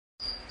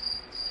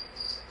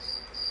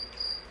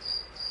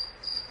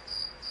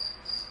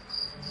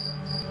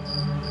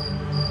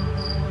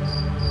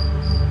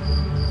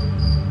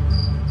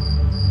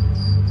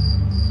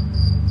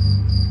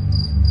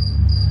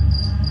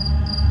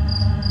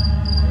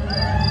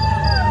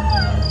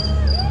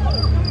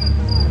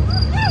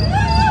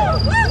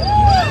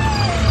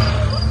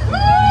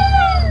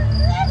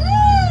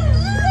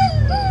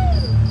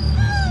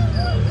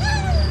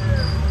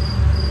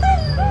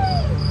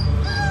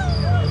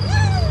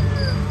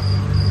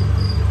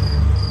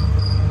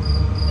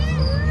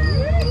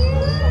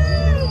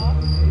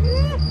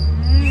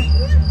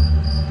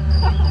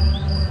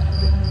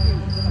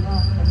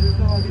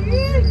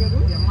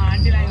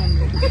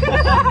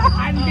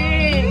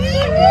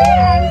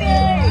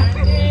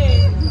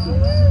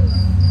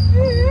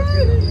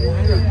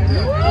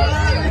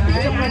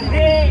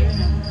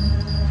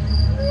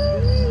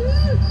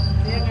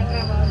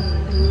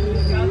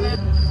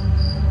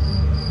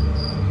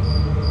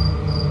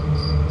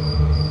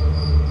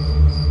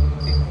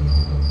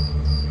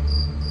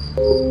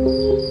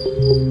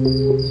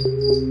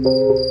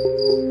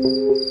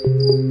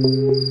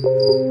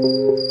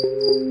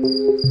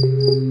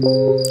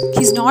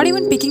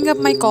up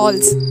my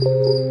calls.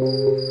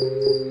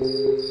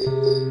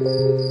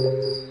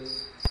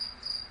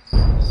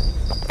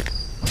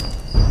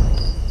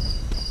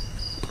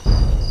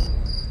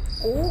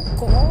 Oh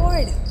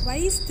God, why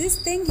is this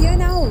thing here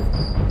now?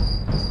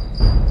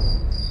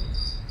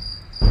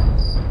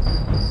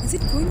 Is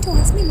it going to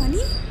ask me money?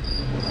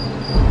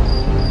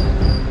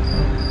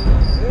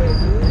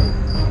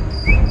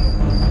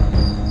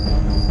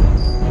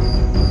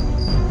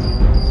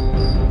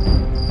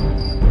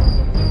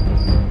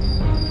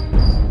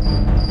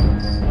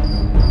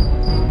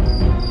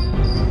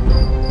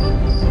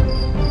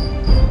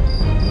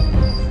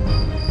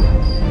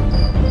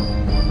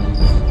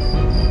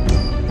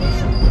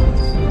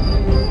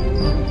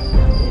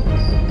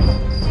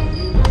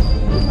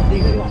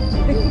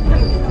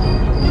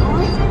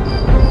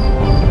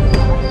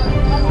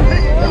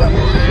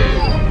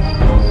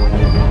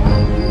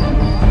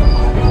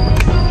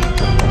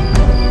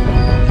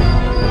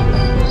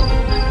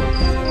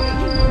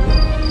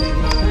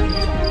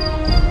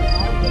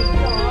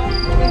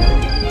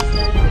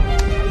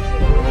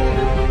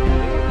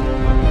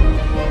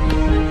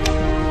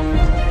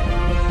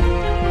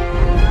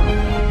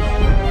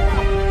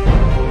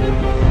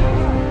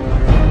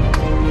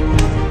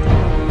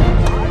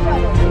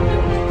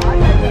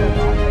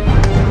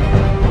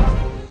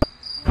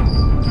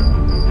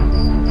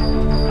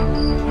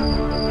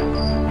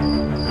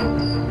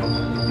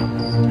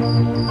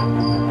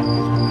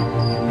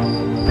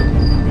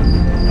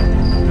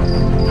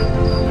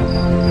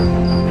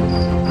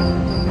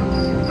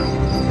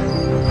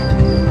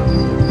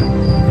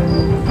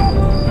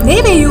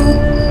 Where were you?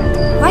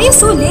 Why are you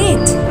so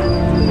late?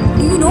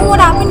 Do you know what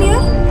happened here?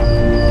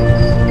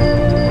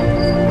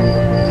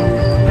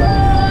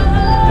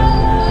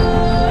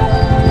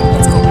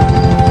 Let's go.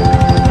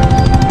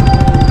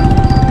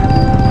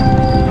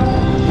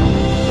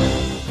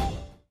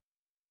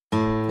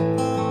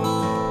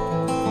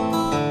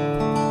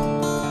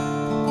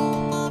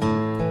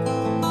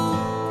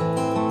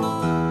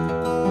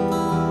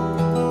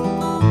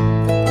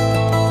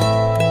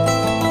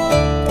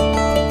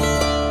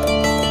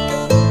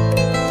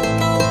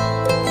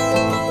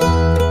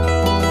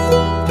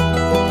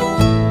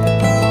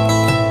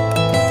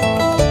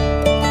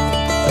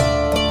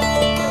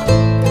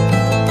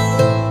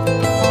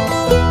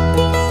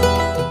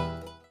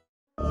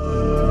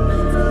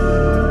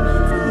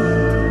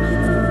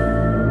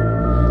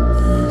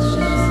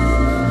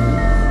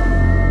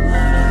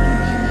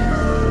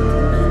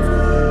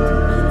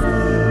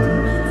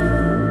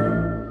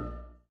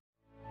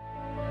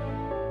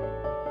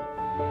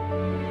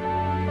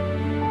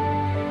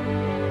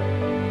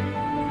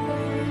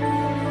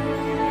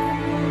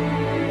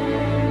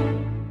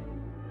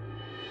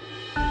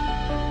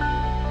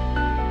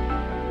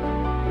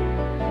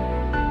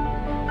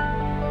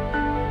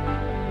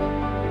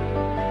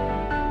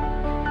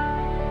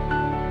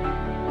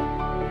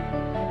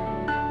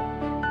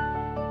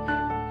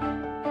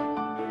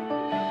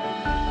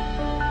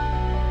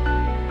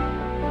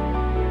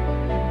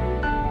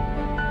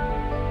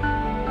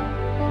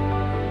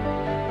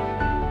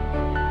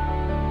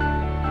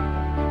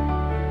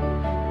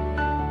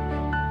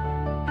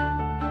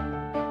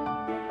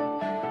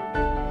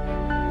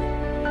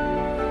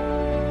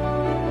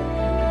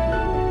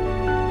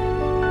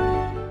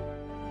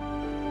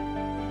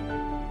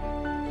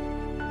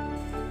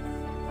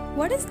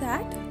 What is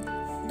that?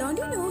 Don't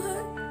you know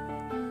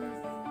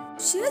her?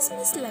 She is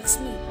Miss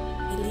Lakshmi,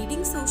 a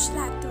leading social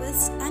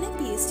activist and a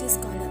PhD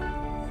scholar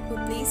who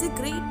plays a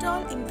great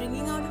role in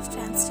bringing out of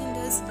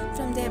transgenders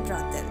from their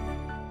brothel.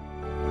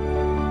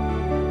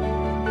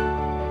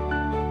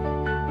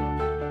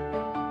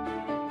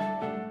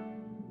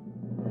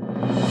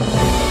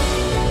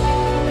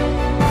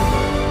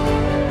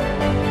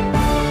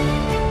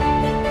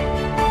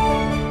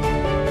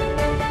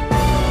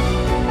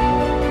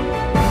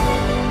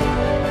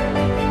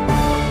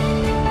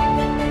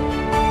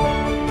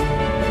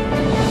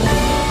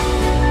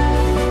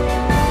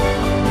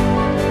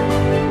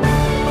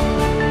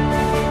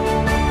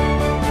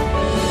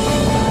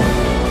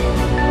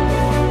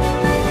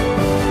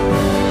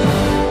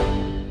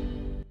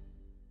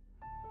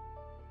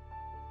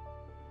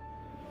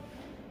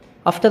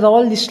 After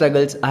all the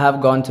struggles I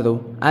have gone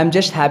through, I am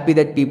just happy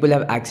that people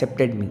have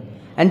accepted me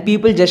and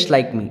people just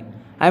like me.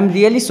 I am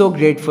really so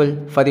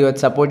grateful for your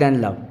support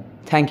and love.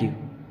 Thank you.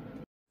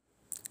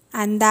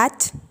 And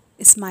that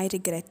is my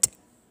regret.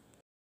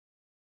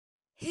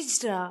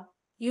 Hijra,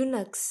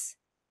 eunuchs,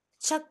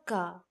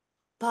 Chakka,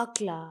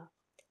 Bakla,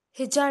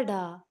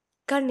 Hijada,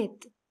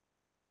 Kanit,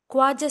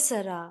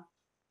 Kwajasara,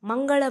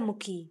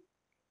 Mangalamukhi.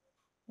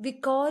 We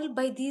call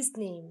by these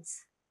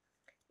names.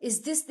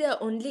 Is this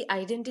their only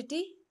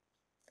identity?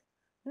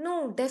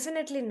 No,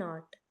 definitely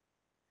not.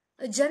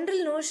 A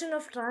general notion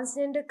of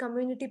transgender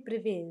community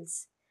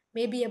prevails,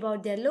 maybe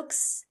about their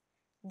looks,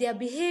 their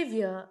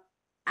behavior,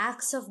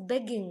 acts of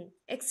begging,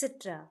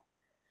 etc.,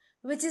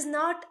 which is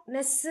not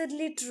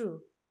necessarily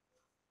true.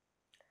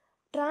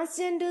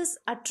 Transgenders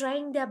are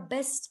trying their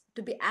best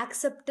to be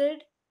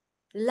accepted,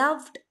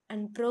 loved,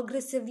 and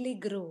progressively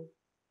grow.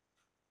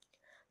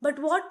 But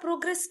what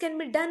progress can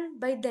be done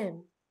by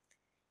them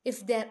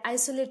if they are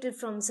isolated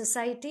from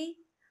society,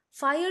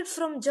 fired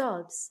from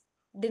jobs,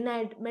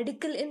 denied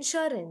medical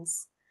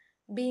insurance,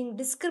 being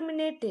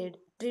discriminated,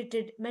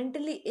 treated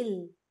mentally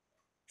ill,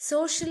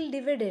 social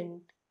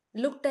dividend,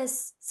 looked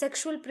as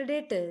sexual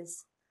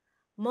predators,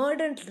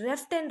 murdered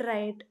left and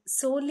right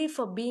solely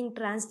for being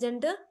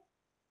transgender?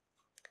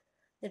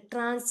 The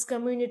trans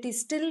community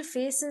still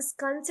faces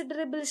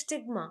considerable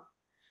stigma,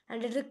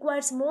 and it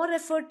requires more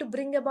effort to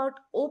bring about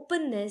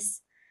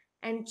openness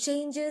and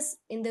changes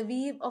in the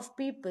view of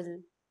people.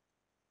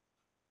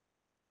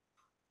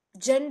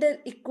 Gender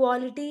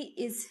equality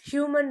is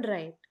human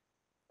right.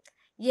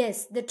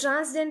 Yes, the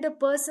Transgender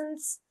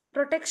Persons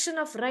Protection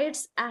of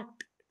Rights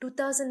Act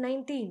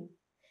 2019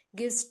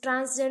 gives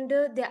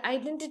transgender their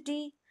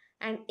identity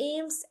and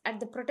aims at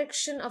the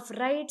protection of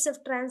rights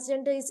of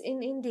transgenders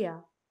in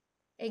India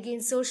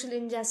against social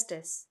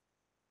injustice.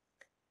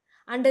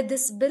 Under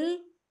this bill,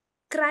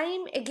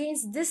 crime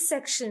against this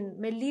section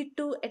may lead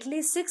to at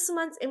least 6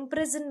 months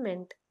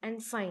imprisonment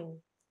and fine.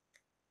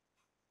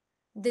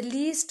 The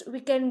least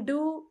we can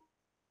do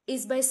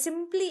is by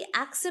simply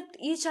accept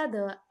each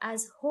other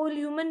as whole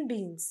human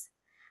beings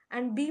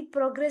and be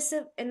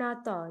progressive in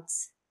our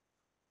thoughts.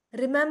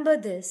 Remember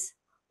this: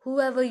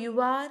 whoever you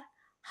are,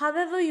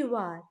 however you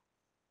are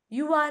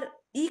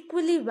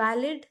equally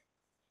valid,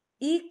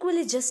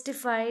 equally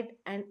justified,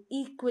 and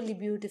equally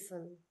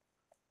beautiful.